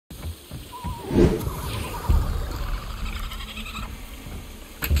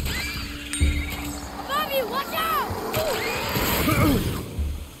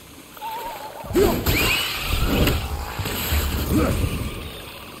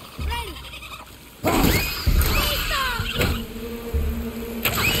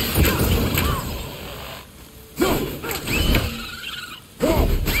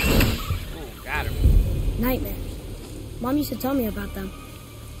to tell me about them.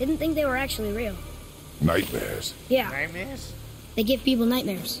 Didn't think they were actually real. Nightmares? Yeah. Nightmares? They give people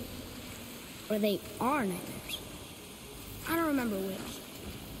nightmares. Or they are nightmares. I don't remember which.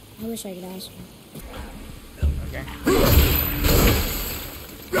 I wish I could ask her. Okay.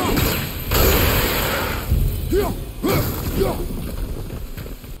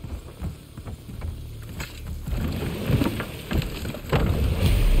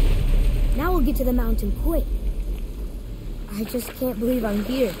 Now we'll get to the mountain quick. I just can't believe I'm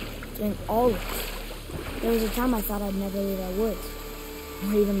here, doing all this. There was a time I thought I'd never leave our woods,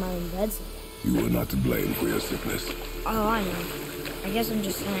 or even my own bed someday. You were not to blame for your sickness. Oh, I know. I guess I'm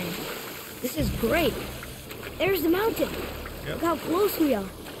just saying. This is great. There's the mountain. Yep. Look how close we are.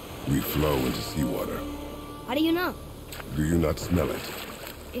 We flow into seawater. How do you know? Do you not smell it?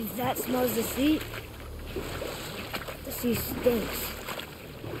 If that smells the sea stinks.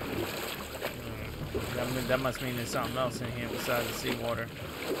 That must mean there's something else in here besides the seawater.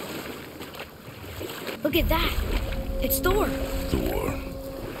 Look at that. It's Thor. Thor,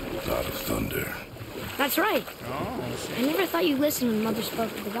 god of thunder. That's right. Oh, shit. I never thought you listened when Mother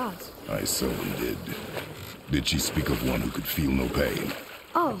spoke of the gods. I seldom did. Did she speak of one who could feel no pain?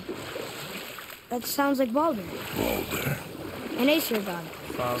 Oh. That sounds like Baldur. Baldur. An Aesir god.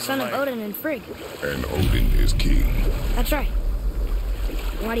 Son of Odin and Frigg. And Odin is king. That's right.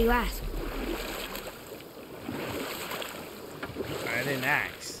 Why do you ask? I didn't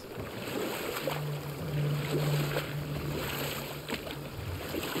ask.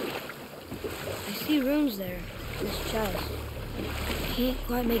 I see runes there. In this chest. I can't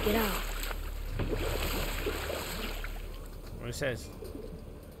quite make it out. What it says?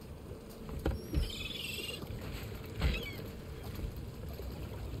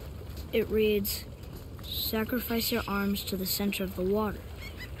 It reads, sacrifice your arms to the center of the water.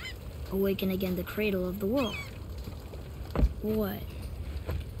 Awaken again the cradle of the world. What?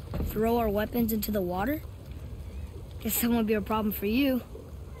 Throw our weapons into the water? Guess that won't be a problem for you.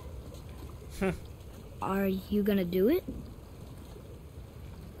 Are you gonna do it?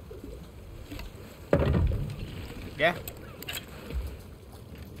 Yeah.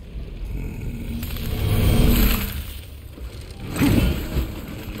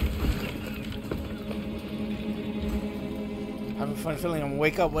 I have a fun feeling I'm gonna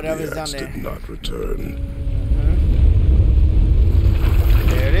wake up whatever's The down axe there. did not return.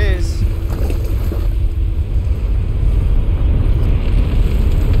 There it is.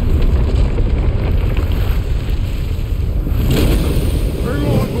 Bring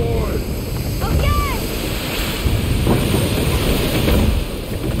on, boy! Okay!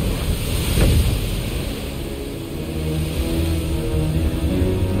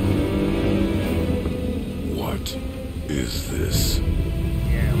 What is this?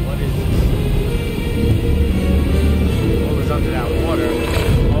 Yeah, what is this? What was under that water?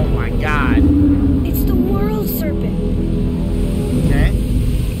 Oh my god. It's the world serpent. Okay.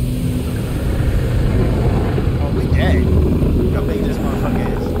 Oh, we dead. Look how big this motherfucker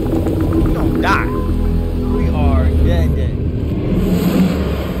is. We gonna die. We are dead.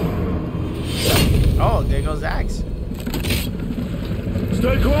 Oh, there goes the axe.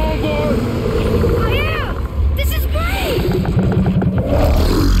 Stay calm, boy! I am! This is great!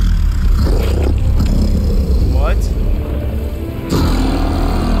 What?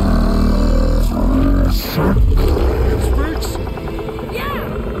 It speaks? Yeah!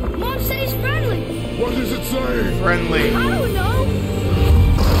 Mom said he's friendly! What does it say? Friendly. I don't know!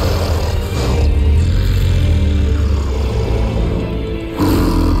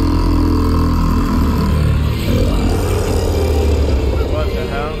 What the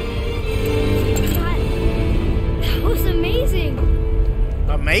hell? That was amazing!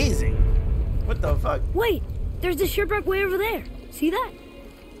 Amazing. What the fuck? Wait, there's the shipwreck way over there. See that?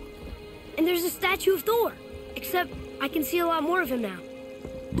 And there's a statue of Thor. Except I can see a lot more of him now.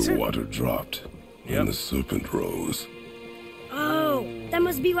 The water dropped, Yep. and the serpent rose. Oh, that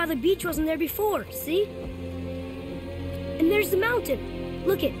must be why the beach wasn't there before, see? And there's the mountain.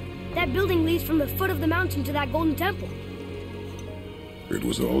 Look it, that building leads from the foot of the mountain to that golden temple. It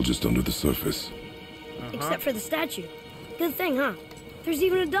was all just under the surface. Except for the statue. Good thing, huh? There's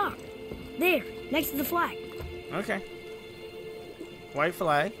even a dock. There, next to the flag. Okay. White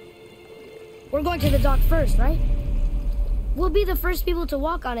flag. We're going to the dock first, right? We'll be the first people to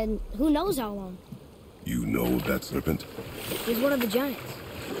walk on it in who knows how long. You know that serpent? He's one of the giants.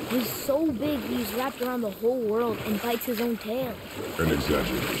 He's so big he's wrapped around the whole world and bites his own tail. An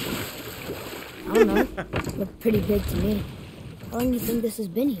exaggeration. I don't know. Looked pretty big to me. How long do you think this has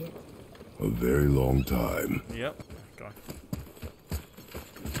been here? A very long time. Yep. Go on.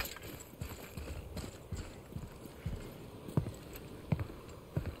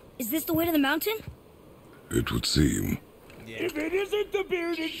 Is this the way to the mountain? It would seem. Yeah. If it isn't the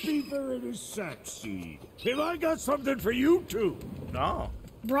bearded beaver and his sack seed, have I got something for you too? No.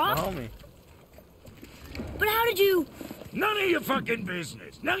 Brock? No, homie. But how did you... None of your fucking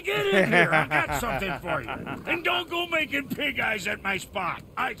business. Now get in here. I got something for you. And don't go making pig eyes at my spot.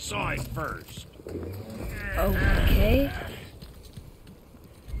 I saw it first. Okay.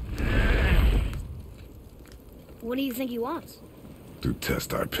 What do you think he wants? To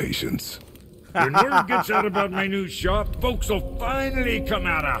test our patience. When word gets out about my new shop, folks will finally come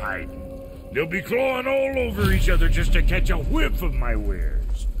out of hiding. They'll be clawing all over each other just to catch a whiff of my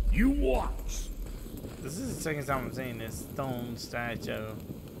wares. You watch. This is the second time I'm seeing this stone statue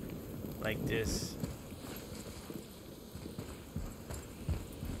like this.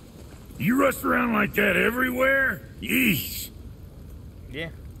 You rust around like that everywhere? Yeesh.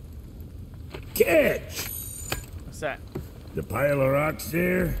 Yeah. Catch! What's that? The pile of rocks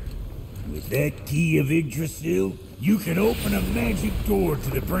there? With that key of Yggdrasil, you can open a magic door to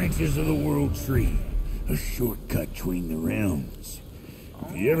the branches of the World Tree. A shortcut between the realms.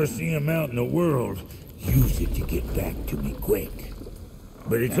 If you ever see him out in the world, use it to get back to me quick.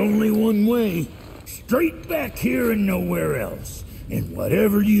 But it's only one way. Straight back here and nowhere else. And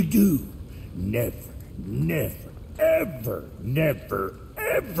whatever you do, never, ever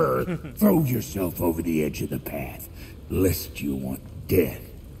throw yourself over the edge of the path, lest you want death.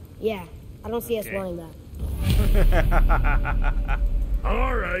 Yeah, I don't see us wanting that.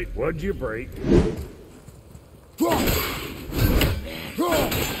 All right, what'd you break?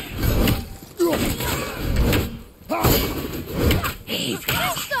 He's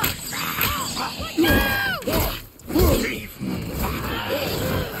got stuff!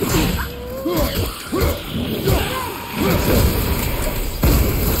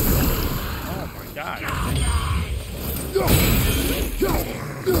 Oh my god.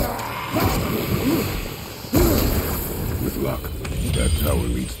 With luck, that tower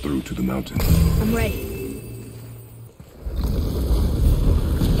leads through to the mountain. I'm ready.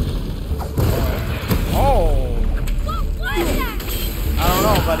 Oh! What is that? I don't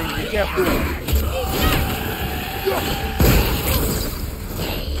know, buddy. Be careful.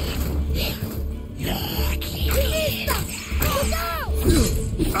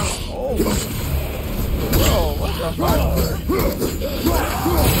 Oh! Bro, what the fuck?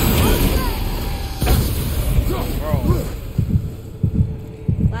 Bro.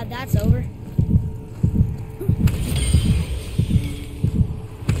 Glad that's over.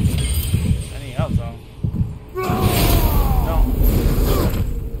 Any help, though? No.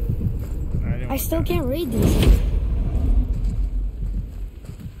 I still can't read these things.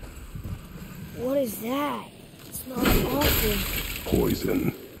 What is that? It smells awful.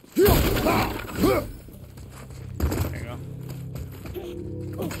 Poison. There you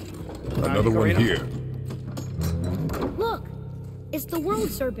go. Another one here. Look! It's the world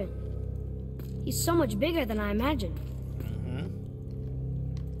serpent. He's so much bigger than I imagined.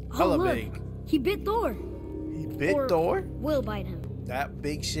 Oh, Hella look. big. He bit Thor. He bit Or Thor? will bite him. That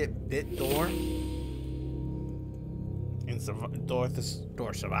big shit bit Thor? And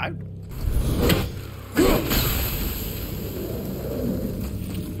Thor survived?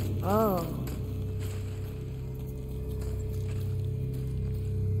 Oh.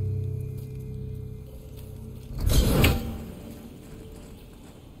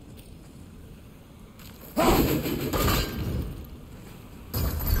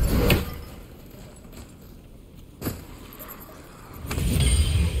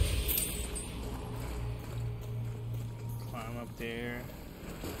 Climb up there.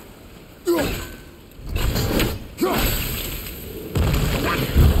 Whoa!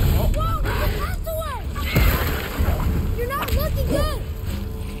 That's the way! You're not looking good!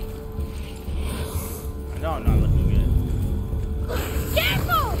 I know I'm not looking good.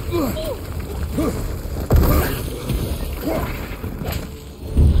 Careful!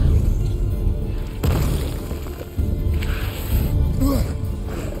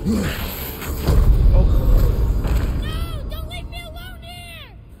 No! Don't leave me alone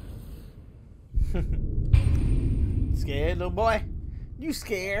here! Scared, little boy? You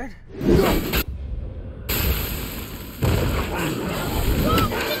scared? Whoa!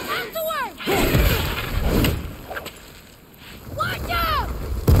 It's out the way! Watch out!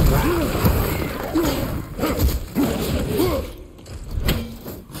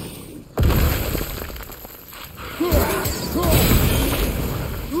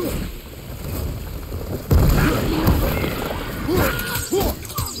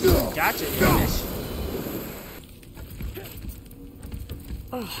 Gotcha, finish.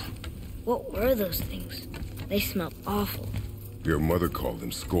 Oh, what were those things? They smelled awful. Your mother called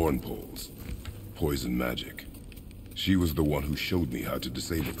them scorn poles. Poison magic. She was the one who showed me how to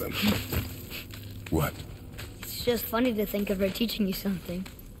disable them. What? It's just funny to think of her teaching you something.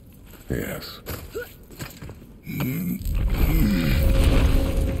 Yes.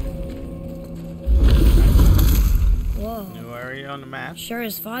 Whoa. New area on the map. Sure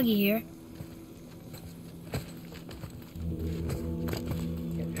is foggy here.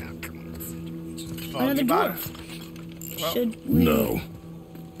 Another dwarf. Well, Should we... No.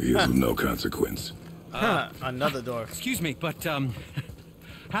 He is of no consequence. Another door. Excuse me, but,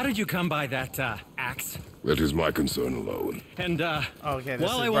 how did you come by that, axe? That is my concern alone. And, Okay, this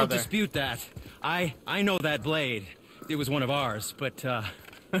while is I won't brother. dispute that, I know that blade. It was one of ours, but,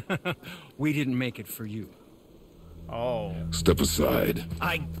 we didn't make it for you. Oh. Step aside.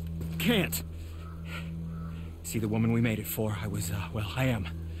 I can't. See, the woman we made it for, I am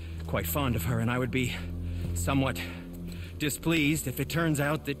quite fond of her, and I would be somewhat displeased if it turns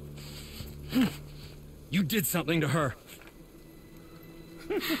out that you did something to her.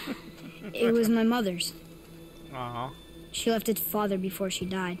 It was my mother's. Uh-huh. She left its father before she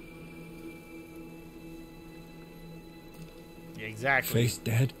died. Exactly. Face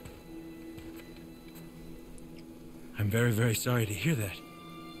dead? I'm very, very sorry to hear that.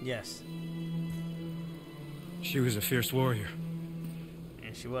 Yes. She was a fierce warrior.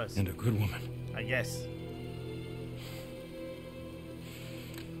 And she was. And a good woman. I guess.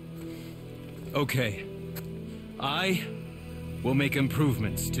 Okay. I will make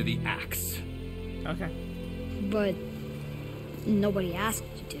improvements to the axe. Okay. But nobody asked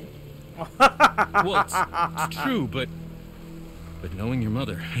you to. Well, it's true, but knowing your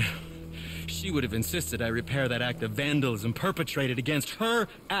mother, she would have insisted I repair that act of vandalism perpetrated against her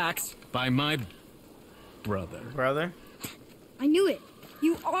axe by my brother. Brother? I knew it.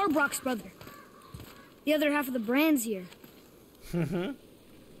 You are Brock's brother. The other half of the brand's here.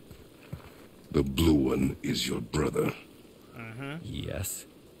 The blue one is your brother. Yes.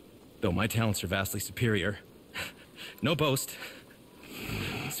 Though my talents are vastly superior. No boast.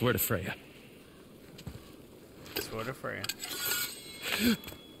 Swear to Freya. Sword of Freya.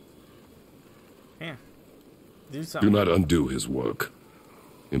 Yeah. Do Do something. not undo his work.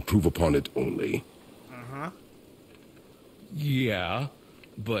 Improve upon it only. Yeah,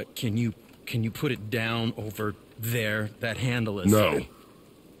 but can you put it down over there? That handle is No.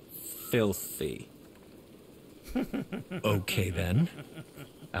 filthy. Okay then.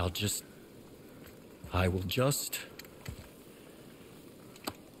 I will just.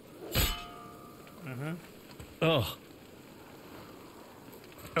 Oh.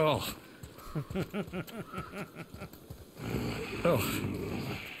 Oh.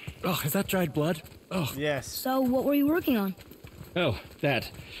 Oh, is that dried blood? Oh. Yes. So what were you working on? Oh,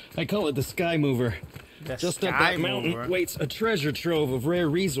 that. I call it the Sky Mover. The Just up Sky that mountain Mover. waits a treasure trove of rare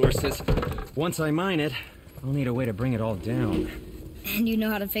resources. Once I mine it, I'll need a way to bring it all down. And you know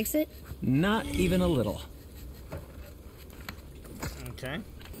how to fix it? Not even a little. Okay.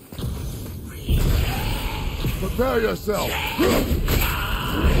 Prepare yourself.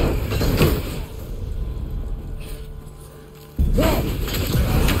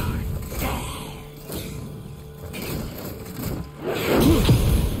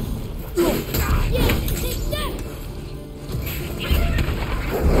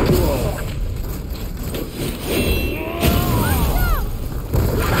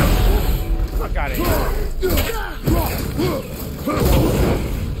 Fuck out of here.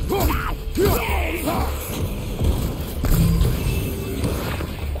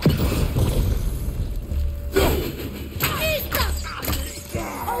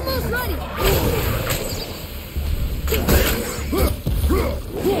 Almost ready.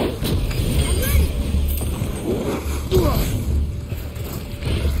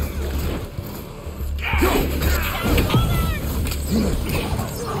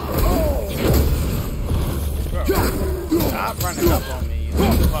 Stop running up on me, you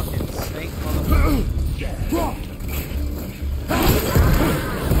fucking snake motherfucker.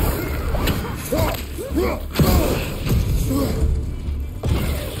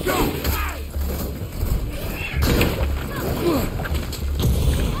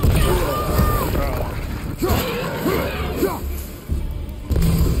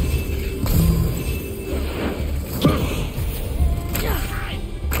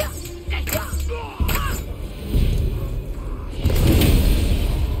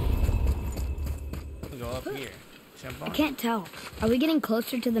 Go up here. Jump I on. can't tell. Are we getting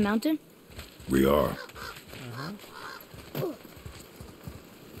closer to the mountain? We are.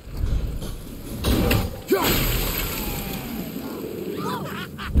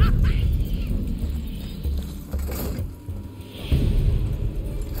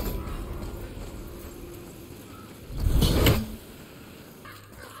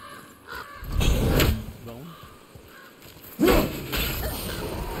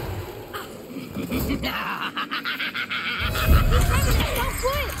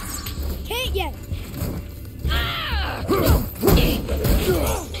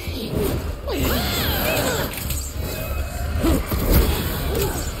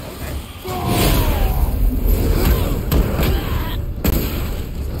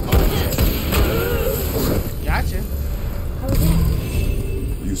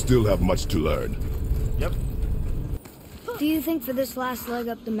 still have much to learn. Yep. Do you think for this last leg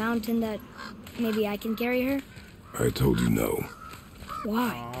up the mountain that maybe I can carry her? I told you no. Why?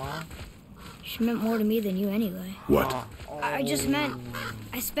 Aww. She meant more to me than you anyway. What? I just meant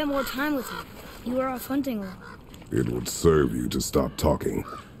I spent more time with you. You were off hunting a lot. It would serve you to stop talking.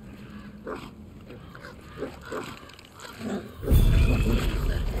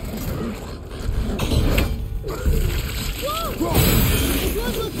 Whoa! These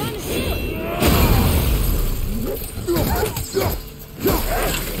ones look kind of silly.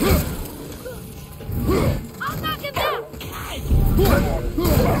 I'll knock him down!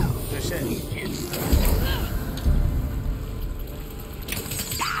 Good shit.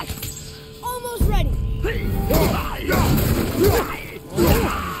 Almost ready.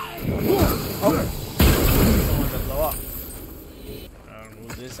 Someone to blow up.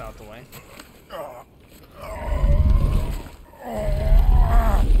 Move this out the way. Uh-oh.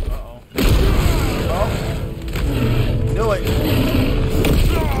 Oh. Do it.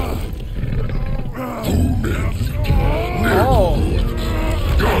 Oh.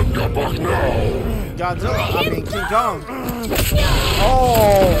 Godzilla. I mean King Kong. Oh.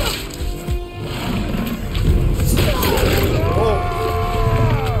 Oh.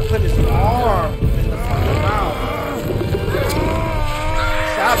 Put his arm in the fucking mouth.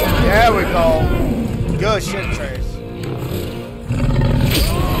 Stop it. There we go. Good shit, Trace.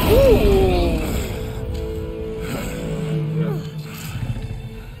 Ooh.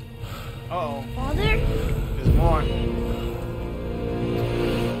 Uh-oh. Father? There's more.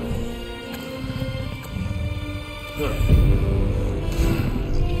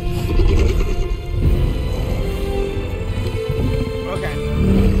 Okay.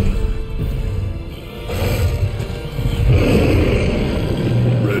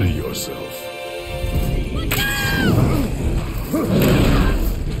 Ready yourself.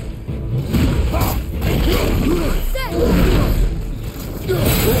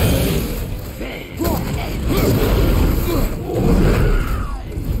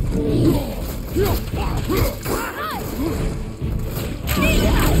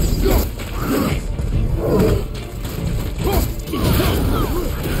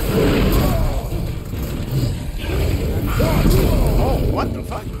 Oh, what the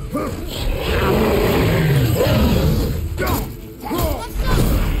fuck?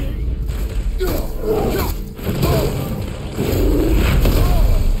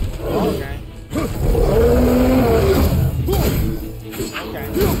 Okay.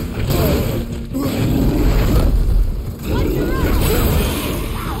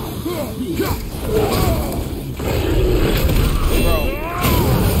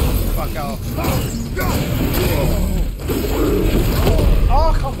 Fuck off.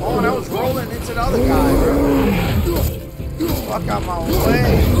 Oh, come on. I was rolling into the other guy, bro. Fuck out my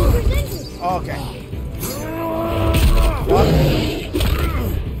way. Okay.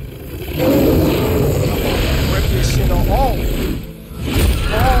 Rip this shit off. Oh.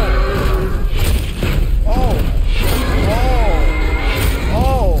 Oh. Oh.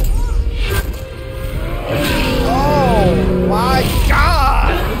 Oh. Oh. My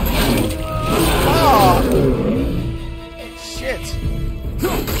God. Fuck. Shit. You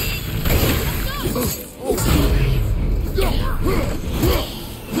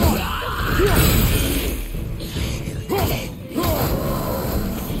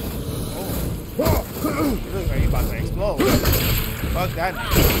look like you're about to explode. Fuck that.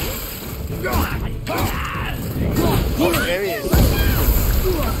 Oh, there he is.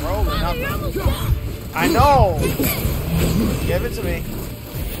 Rolling up. I know. Give it to me.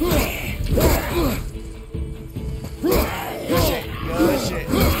 Good shit. Good shit.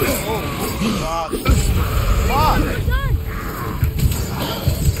 Oh, fuck. Fuck.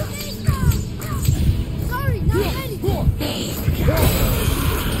 Sorry, not ready.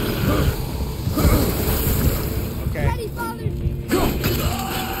 Okay. Ready, Father.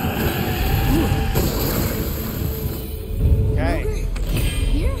 Okay.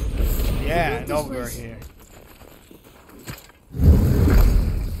 Here? Yeah, no, we're here.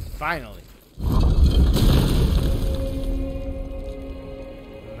 Finally.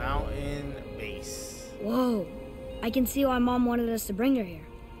 Mountain base. Whoa. I can see why Mom wanted us to bring her here.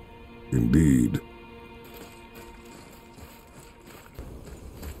 Indeed.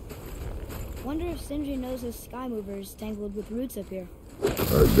 Wonder if Sindri knows his sky mover is tangled with roots up here.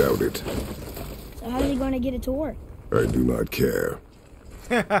 I doubt it. So how's he going to get it to work? I do not care.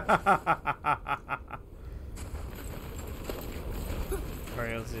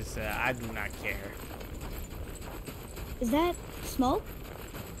 Freya just said, I do not care. Is that smoke?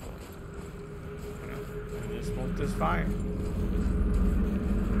 Just smoke this fire.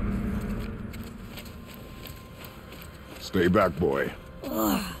 Stay back, boy.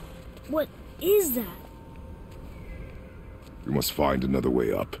 Ugh. What is that? We must find another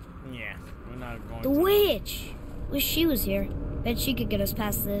way up. Yeah, we're not going The to. witch! Wish she was here. Bet she could get us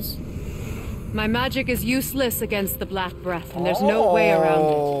past this. My magic is useless against the Black Breath, and there's no way around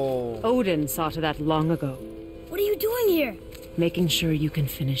it. Odin saw to that long ago. What are you doing here? Making sure you can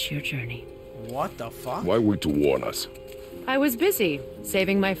finish your journey. What the fuck? Why wait to warn us? I was busy,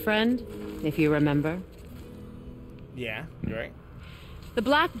 saving my friend, if you remember. Yeah, you're right. The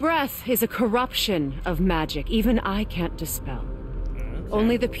Black Breath is a corruption of magic even I can't dispel.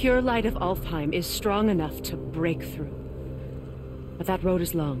 Only the pure light of Alfheim is strong enough to break through. But that road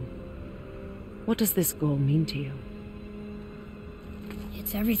is long. What does this goal mean to you?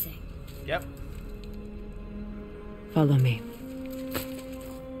 It's everything. Yep. Follow me.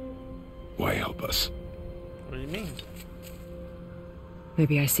 Why help us? What do you mean?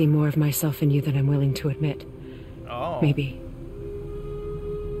 Maybe I see more of myself in you than I'm willing to admit. Oh. Maybe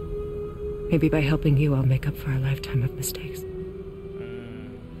by helping you, I'll make up for a lifetime of mistakes.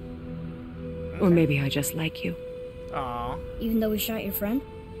 Or maybe I just like you. Aw. Even though we shot your friend?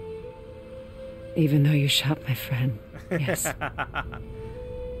 Even though you shot my friend. Yes.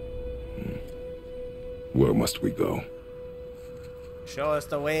 Where must we go? Show us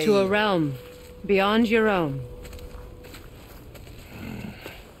the way. To a realm beyond your own.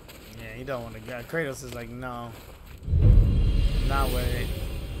 Yeah, you don't want to go. Kratos is like, no. Not with it.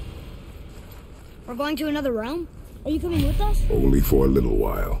 We're going to another realm? Are you coming with us? Only for a little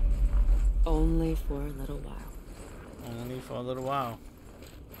while. Only for a little while. Only for a little while.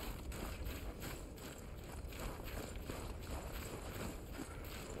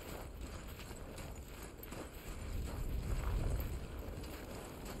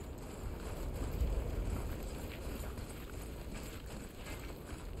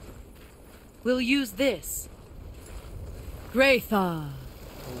 We'll use this. Graythaw.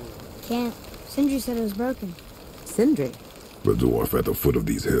 Can't. Sindri said it was broken. Sindri? The dwarf at the foot of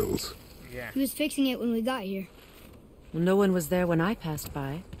these hills. Yeah. He was fixing it when we got here. Well, no one was there when I passed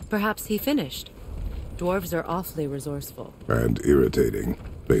by. Perhaps he finished. Dwarves are awfully resourceful. And irritating,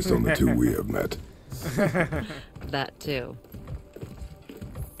 based on the two we have met. That too.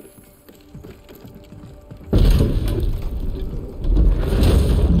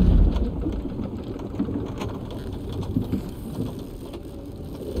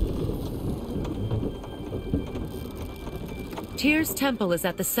 Tyr's temple is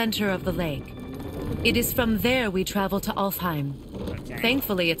at the center of the lake. It is from there we travel to Alfheim.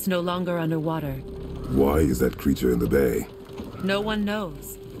 Thankfully, it's no longer underwater. Why is that creature in the bay? No one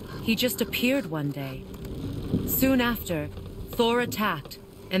knows. He just appeared one day. Soon after, Thor attacked,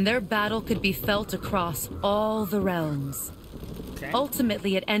 and their battle could be felt across all the realms. Okay.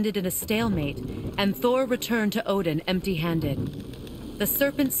 Ultimately, it ended in a stalemate, and Thor returned to Odin empty-handed. The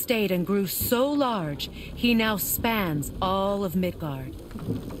serpent stayed and grew so large, he now spans all of Midgard.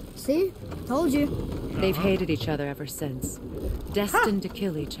 See? Told you. They've hated each other ever since. Destined to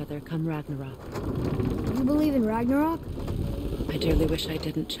kill each other come Ragnarok. You believe in Ragnarok? I dearly wish I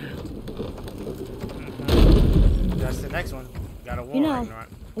didn't, child. That's the next one. Got a war. You know, Ragnarok.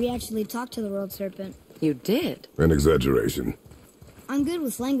 we actually talked to the world serpent. You did? An exaggeration. I'm good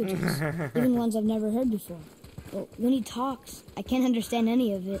with languages, even ones I've never heard before. But when he talks, I can't understand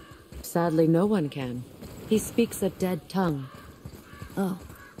any of it. Sadly, no one can. He speaks a dead tongue. Oh.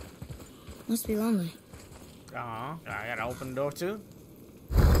 Must be lonely. I gotta open the door too?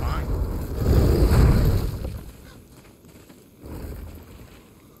 Fine.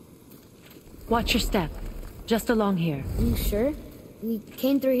 Watch your step. Just along here. You sure? We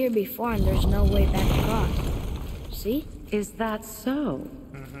came through here before and there's no way back across. See? Is that so?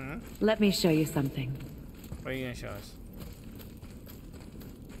 Mm-hmm. Let me show you something. What are you gonna show us?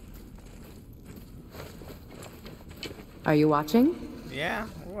 Are you watching? Yeah,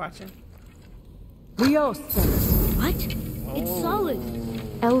 we're watching. Rios. What? It's solid.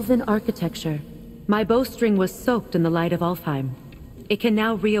 Elven architecture. My bowstring was soaked in the light of Alfheim. It can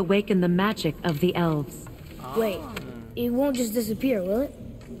now reawaken the magic of the elves. Wait, it won't just disappear, will it?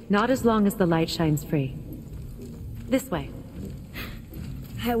 Not as long as the light shines free. This way.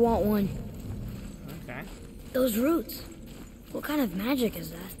 I want one. Okay. Those roots. What kind of magic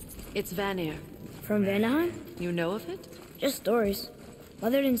is that? It's Vanir. From Vanaheim? You know of it? Just stories.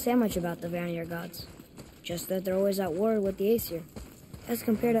 Mother didn't say much about the Vanir gods. Just that they're always at war with the Aesir. As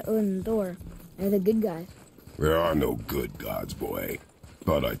compared to Odin and Thor, they're the good guys. There are no good gods, boy.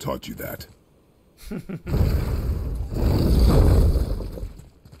 Thought I taught you that.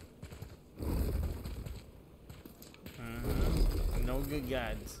 No good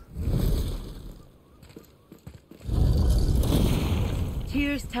gods.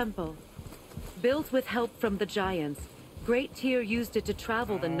 Tyr's temple. Built with help from the giants, Great Tyr used it to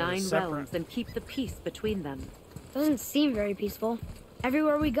travel the 9 realms and keep the peace between them. Doesn't seem very peaceful.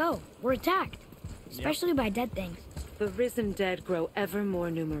 Everywhere we go, we're attacked. Especially by dead things. The risen dead grow ever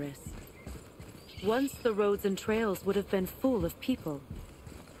more numerous. Once the roads and trails would have been full of people.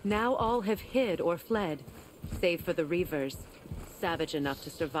 Now all have hid or fled, save for the Reavers, savage enough to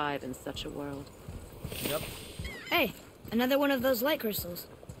survive in such a world. Yep. Hey, another one of those light crystals.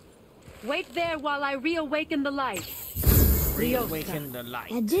 Wait there while I reawaken the light. Reawaken the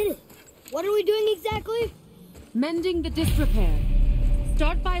light. I did it. What are we doing exactly? Mending the disrepair.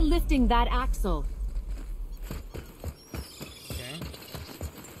 Start by lifting that axle. Okay.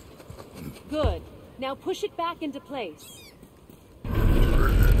 Good. Now push it back into place.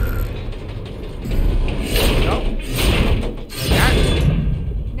 Nope. Like that.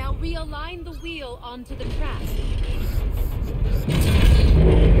 Now realign the wheel onto the track.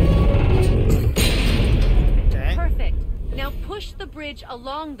 Okay. Perfect. Now push the bridge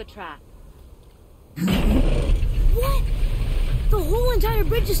along the track. What? The whole entire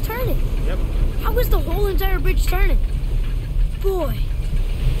bridge is turning. Yep. How is the whole entire bridge turning? Boy,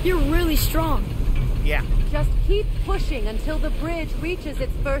 you're really strong. Yeah. Just keep pushing until the bridge reaches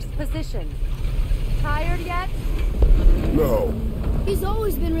its first position. Tired yet? No. He's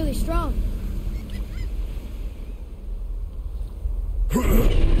always been really strong.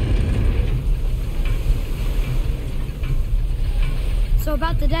 So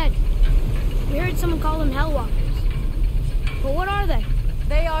about the dead. We heard someone call them Hellwalkers. But what are they?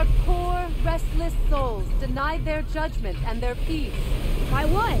 They are poor, restless souls, denied their judgment and their peace. By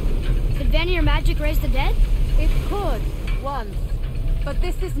what? Could Vanir magic raise the dead? It could, once. But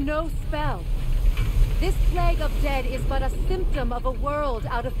this is no spell. This plague of dead is but a symptom of a world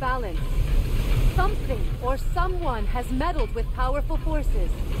out of balance. Something or someone has meddled with powerful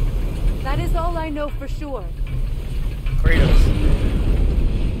forces. That is all I know for sure. Kratos.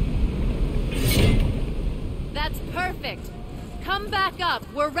 That's perfect. Come back up.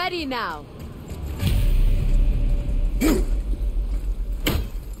 We're ready now. I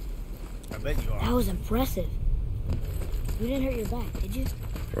bet you That are. was impressive. You didn't hurt your back, did you?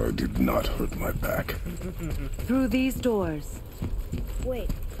 I did not hurt my back. Through these doors. Wait,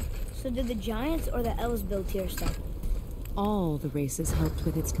 so did the giants or the elves build Tyr's temple? All the races helped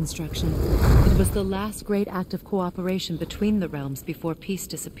with its construction. It was the last great act of cooperation between the realms before peace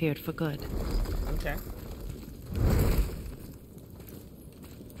disappeared for good. Okay.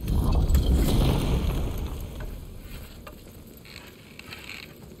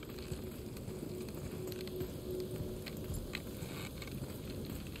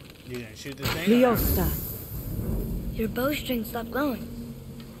 You gonna shoot the thing? Lyosta. Your bowstring stopped glowing.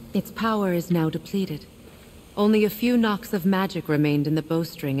 Its power is now depleted. Only a few knocks of magic remained in the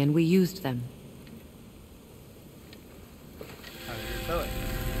bowstring, and we used them. How did you fill it?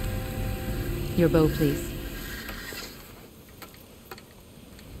 Your bow, please.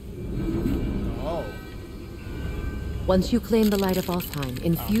 Oh. Once you claim the light of Alfheim,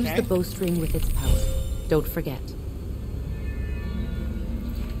 infuse Okay. the bowstring with its power. Don't forget.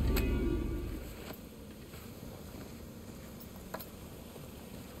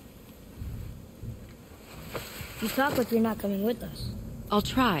 You talk like you're not coming with us. I'll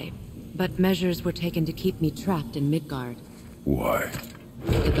try, but measures were taken to keep me trapped in Midgard. Why?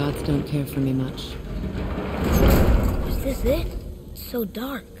 The gods don't care for me much. Is this it? It's so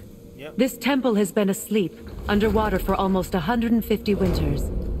dark. This temple has been asleep, underwater for almost 150 winters.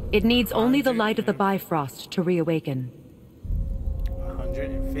 It needs only the light of the Bifrost to reawaken.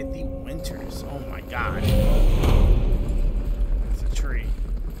 150 winters. Oh my god. It's a tree.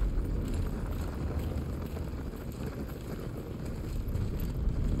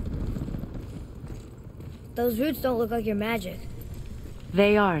 Those roots don't look like your magic.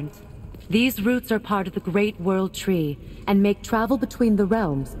 They aren't. These roots are part of the Great World Tree and make travel between the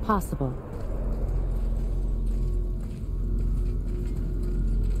realms possible.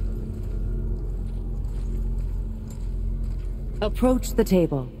 Approach the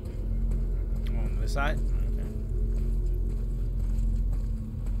table. On this side?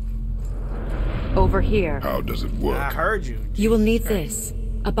 Over here. How does it Okay. I work? heard you. You will need Jesus this,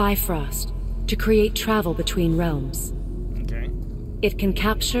 a Bifrost, to create travel between realms. Christ. Okay. It can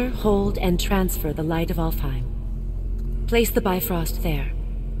capture, hold, and transfer the light of Alfheim. Place the Bifrost there.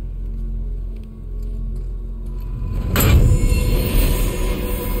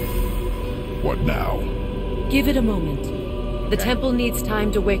 What now? Give it a moment. The temple needs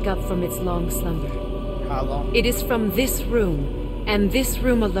time to wake up from its long slumber. How long? It is from this room, and this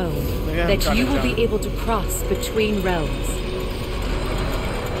room alone, Yeah, that got you it, will got be it. able to cross between realms.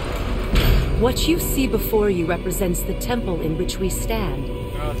 What you see before you represents the temple in which we stand,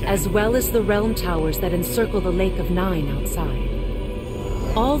 Okay. as well as the realm towers that encircle the Lake of Nine outside.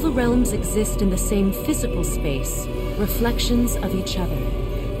 All the realms exist in the same physical space, reflections of each other.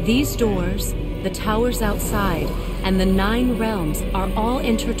 These doors, the towers outside, and the 9 realms are all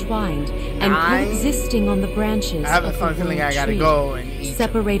intertwined and 9? coexisting on the branches I have a of the fun feeling I world gotta tree, go and eat.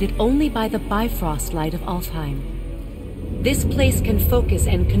 separated only by the Bifrost light of Alfheim. This place can focus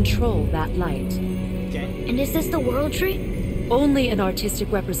and control that light. Okay. And is this the world tree? Only an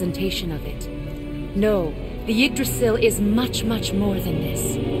artistic representation of it. No, the Yggdrasil is much, much more than this.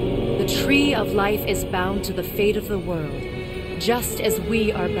 The tree of life is bound to the fate of the world, just as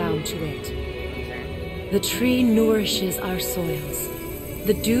we are bound to it. Okay. The tree nourishes our soils.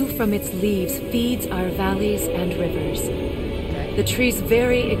 The dew from its leaves feeds our valleys and rivers. The tree's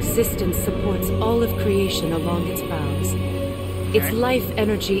very existence supports all of creation along its boughs. Its life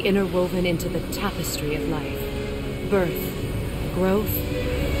energy interwoven into the tapestry of life. Birth, growth,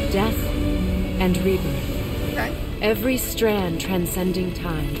 death, and rebirth. Okay. Every strand transcending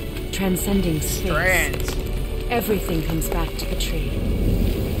time, transcending space. Strands. Everything comes back to the tree.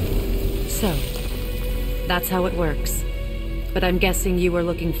 So, that's how it works. But I'm guessing you were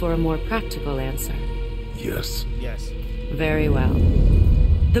looking for a more practical answer. Yes. Yes. Very well.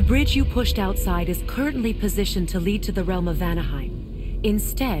 The bridge you pushed outside is currently positioned to lead to the realm of Vanaheim.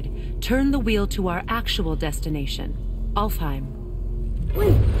 Instead, turn the wheel to our actual destination, Alfheim.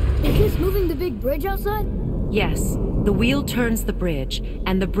 Wait, is this moving the big bridge outside? Yes, the wheel turns the bridge,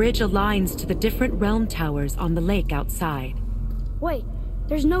 and the bridge aligns to the different realm towers on the lake outside. Wait,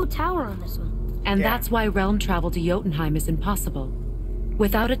 there's no tower on this one. And Yeah. that's why realm travel to Jotunheim is impossible.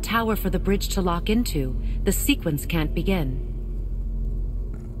 Without a tower for the bridge to lock into, the sequence can't begin.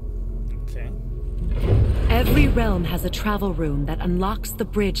 Okay. Every realm has a travel room that unlocks the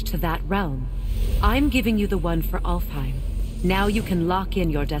bridge to that realm. I'm giving you the one for Alfheim. Now you can lock in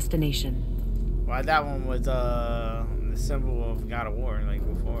your destination. Why that one was the symbol of God of War like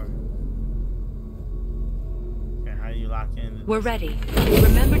before. Okay, how do you lock in? We're ready.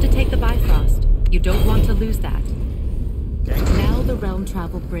 Remember to take the Bifrost. You don't want to lose that. Okay. Now the realm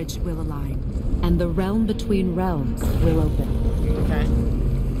travel bridge will align, and the realm between realms will open. Okay.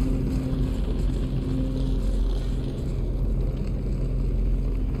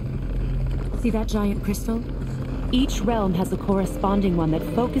 See that giant crystal? Each realm has a corresponding one that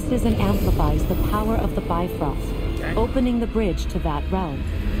focuses and amplifies the power of the Bifrost, Okay. opening the bridge to that realm.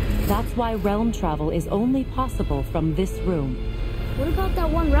 That's why realm travel is only possible from this room. What about that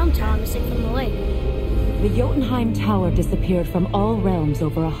one realm tower missing from the lake? The Jotunheim Tower disappeared from all realms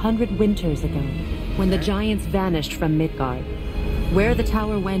over 100 winters ago, when the giants vanished from Midgard. Where the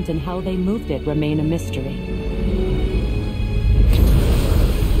tower went and how they moved it remain a mystery.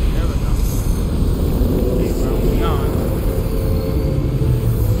 There we go. Okay, bro, we on.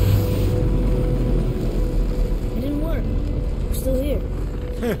 It didn't work. We're still here.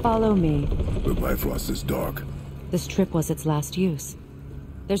 Follow me. The Bifrost is dark. This trip was its last use.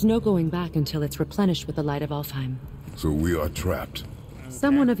 There's no going back until it's replenished with the light of Alfheim. So we are trapped.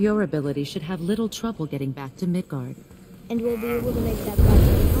 Someone of your ability should have little trouble getting back to Midgard. And we'll be able to make that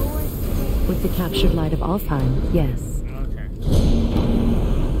project go away. With the captured light of Alfheim, yes. Okay.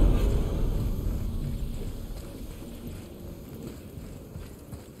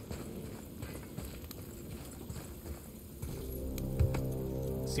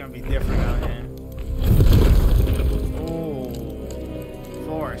 It's gonna be different out here. Oh,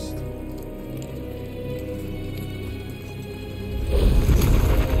 forest.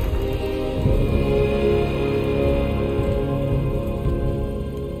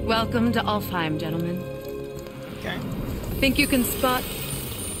 Welcome to Alfheim, gentlemen. Okay. Think you can spot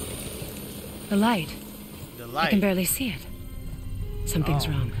the light? The I light. can barely see it. Something's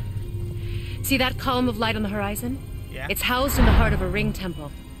Oh. wrong. See that column of light on the horizon? Yeah. It's housed in the heart of a ring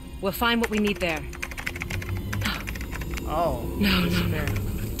temple. We'll find what we need there. Oh. No.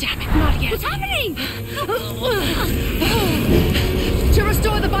 Damn it, not yet. What's happening? To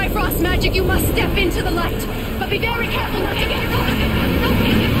restore the Bifrost magic, you must step into the light. But be very careful not to get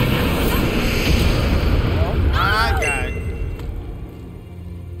Oh my God.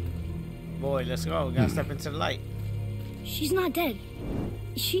 Boy, let's go. We gotta step into the light. She's not dead.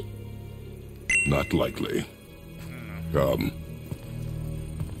 Is she? Not likely.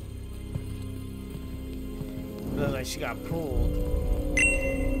 Looks like she got pulled.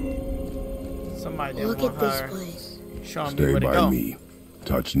 Somebody didn't Look want at this her place. showing me Stay where to by go. me.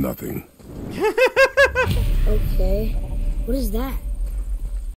 Touch nothing. Okay. What is that?